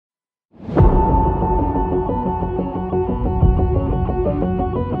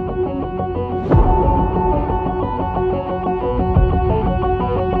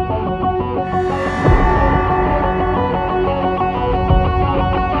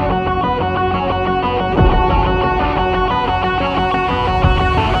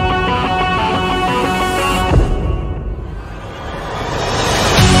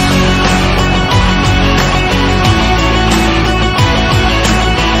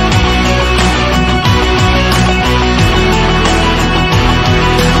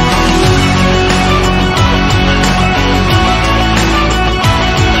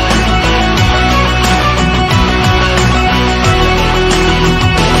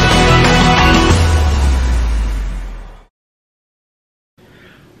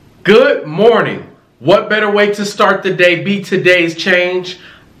Good morning. What better way to start the day? Be today's change.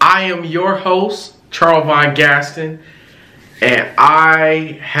 I am your host, Charles Von Gaston, and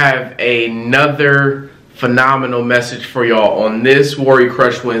I have another phenomenal message for y'all on this Worry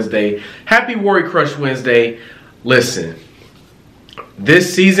Crush Wednesday. Happy Worry Crush Wednesday. Listen,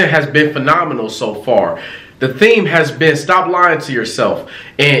 this season has been phenomenal so far. The theme has been stop lying to yourself.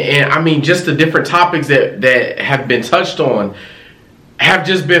 And I mean, just the different topics that have been touched on have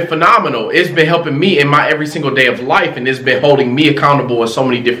just been phenomenal. It's been helping me in my every single day of life, and it's been holding me accountable in so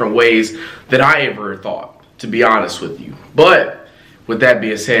many different ways that I ever thought, to be honest with you. But with that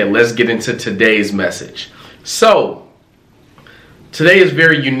being said, let's get into today's message. So, today is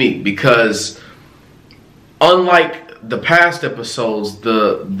very unique because unlike the past episodes,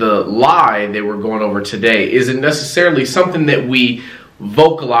 the lie that we're going over today isn't necessarily something that we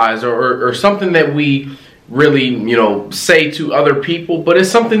vocalize or something that we really, say to other people, but it's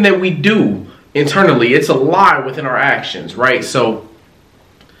something that we do internally. It's a lie within our actions, right? So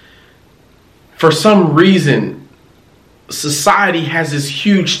for some reason, society has this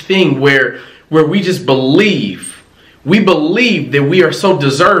huge thing where we just believe that we are so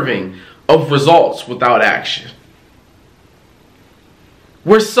deserving of results without action.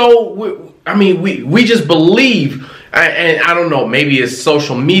 We just believe, and I don't know, maybe it's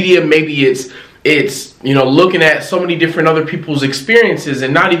social media, maybe it's looking at so many different other people's experiences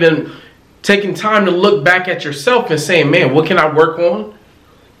and not even taking time to look back at yourself and saying, man, what can I work on?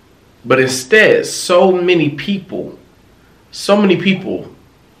 But instead, so many people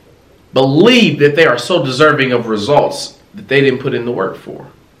believe that they are so deserving of results that they didn't put in the work for.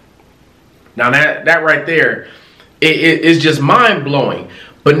 Now that right there, it is just mind blowing.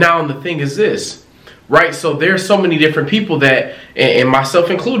 But now the thing is this, right? So there's so many different people that, and myself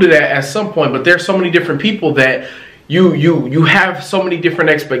included at some point, but there's so many different people that you have so many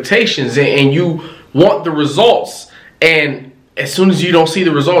different expectations and you want the results. And as soon as you don't see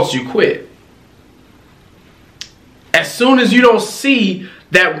the results, you quit. As soon as you don't see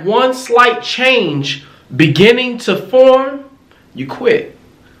that one slight change beginning to form, you quit.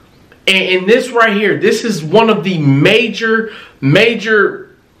 And this right here, this is one of the major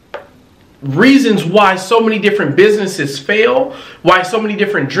reasons why so many different businesses fail, why so many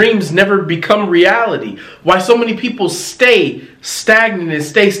different dreams never become reality, why so many people stay stagnant and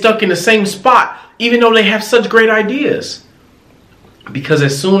stay stuck in the same spot, even though they have such great ideas. Because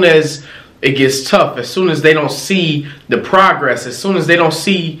as soon as it gets tough, as soon as they don't see the progress, as soon as they don't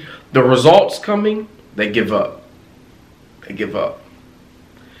see the results coming, they give up. They give up.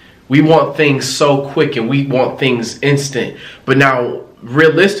 We want things so quick and we want things instant. But now,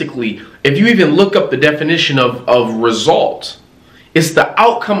 realistically, if you even look up the definition of result, it's the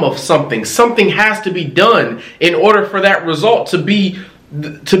outcome of something. Something has to be done in order for that result to be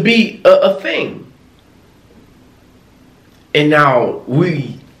a thing. And now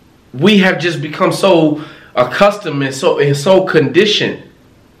we have just become so accustomed and so conditioned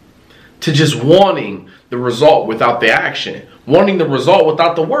to just wanting the result without the action, wanting the result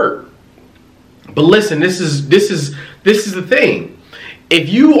without the work. But listen, this is the thing. If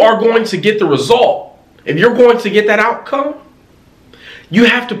you are going to get the result, if you're going to get that outcome, you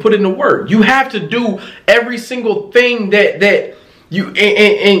have to put in the work. You have to do every single thing that you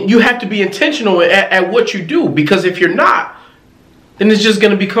and you have to be intentional at what you do, because if you're not, then it's just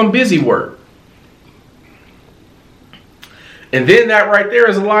going to become busy work. And then that right there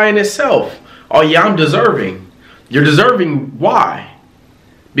is a lie in itself. Oh yeah, I'm deserving. You're deserving. Why?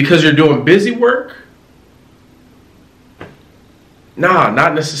 Because you're doing busy work? Nah,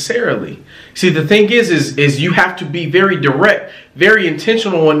 not necessarily. See, the thing is you have to be very direct, very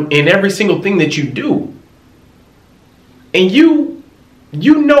intentional in every single thing that you do. And you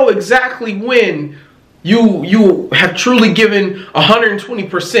know exactly when you have truly given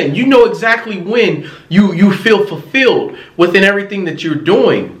 120%. You know exactly when you feel fulfilled within everything that you're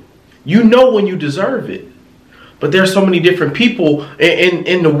doing. You know when you deserve it. But there's so many different people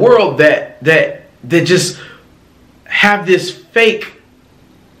in the world that just have this fake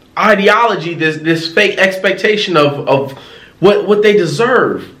ideology, this fake expectation of what they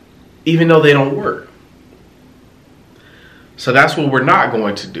deserve, even though they don't work. So that's what we're not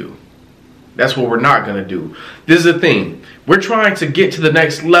going to do. That's what we're not going to do. This is the thing. We're trying to get to the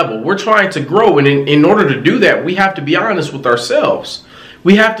next level. We're trying to grow. And in order to do that, we have to be honest with ourselves.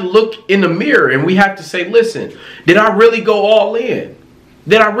 We have to look in the mirror and we have to say, listen, did I really go all in?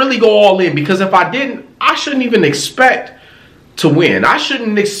 Did I really go all in? Because if I didn't, I shouldn't even expect to win. I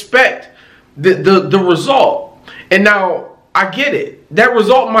shouldn't expect the result. And now I get it. That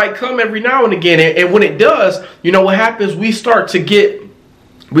result might come every now and again. And when it does, you know what happens? We start to get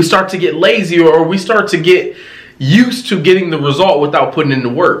we start to get lazy, or we start to get used to getting the result without putting in the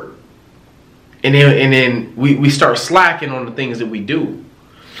work. And then we start slacking on the things that we do.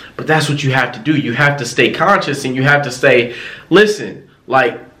 But that's what you have to do. You have to stay conscious, and you have to say, listen,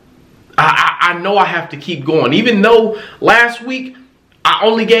 like, I know I have to keep going. Even though last week I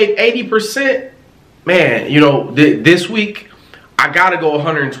only gave 80%, man, this week I got to go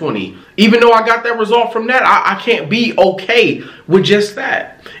 120. Even though I got that result from that, I can't be okay with just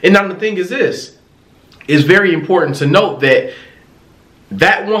that. And now the thing is this. It's very important to note that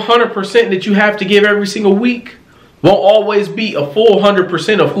 100% that you have to give every single week won't always be a full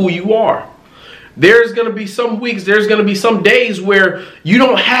 100% of who you are. There's going to be some weeks, there's going to be some days where you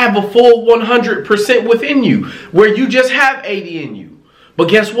don't have a full 100% within you, where you just have 80 in you. But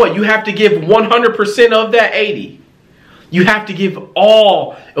guess what? You have to give 100% of that 80. You have to give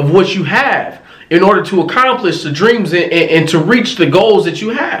all of what you have in order to accomplish the dreams and to reach the goals that you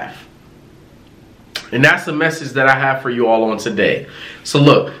have. And that's the message that I have for you all on today. So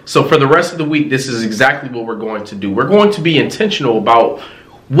look, for the rest of the week, this is exactly what we're going to do. We're going to be intentional about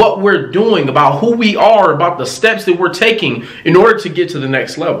what we're doing, about who we are, about the steps that we're taking in order to get to the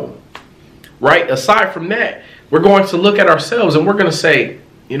next level. Right? Aside from that, we're going to look at ourselves and we're going to say,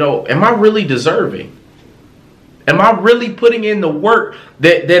 am I really deserving? Am I really putting in the work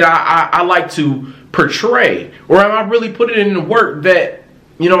that I like to portray? Or am I really putting in the work that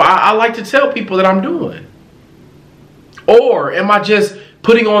I like to tell people that I'm doing? Or am I just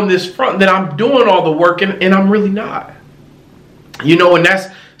putting on this front that I'm doing all the work and I'm really not? And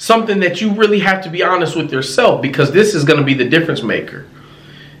that's something that you really have to be honest with yourself, because this is going to be the difference maker.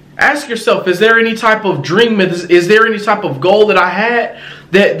 Ask yourself, is there any type of dream, is there any type of goal that I had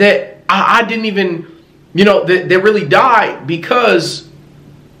that I didn't even, that really died because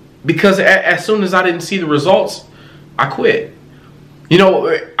as soon as I didn't see the results, I quit.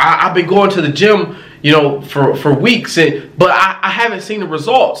 I've been going to the gym, for weeks, but I haven't seen the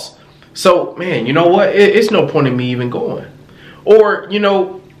results. So, man, you know what? It's no point in me even going. Or,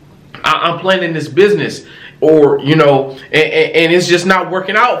 I'm planning this business, or, and it's just not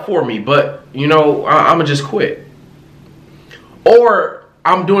working out for me, but, I'm going to just quit. Or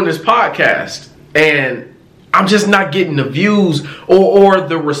I'm doing this podcast and I'm just not getting the views or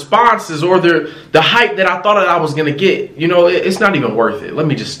the responses or the hype that I thought that I was going to get. It's not even worth it. Let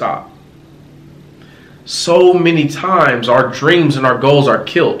me just stop. So many times our dreams and our goals are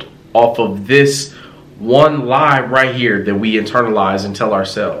killed off of this one lie right here that we internalize and tell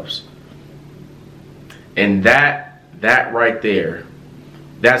ourselves. And that right there,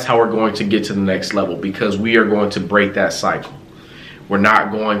 that's how we're going to get to the next level, because we are going to break that cycle. We're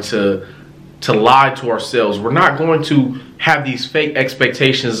not going to lie to ourselves. We're not going to have these fake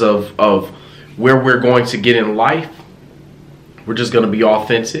expectations of where we're going to get in life. We're just going to be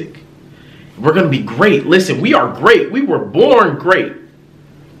authentic. We're going to be great. Listen, we are great. We were born great.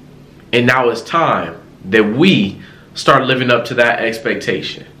 And now it's time that we start living up to that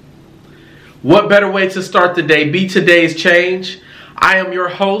expectation. What better way to start the day? Be today's change. I am your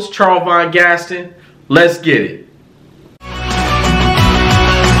host, Charles Von Gaston. Let's get it.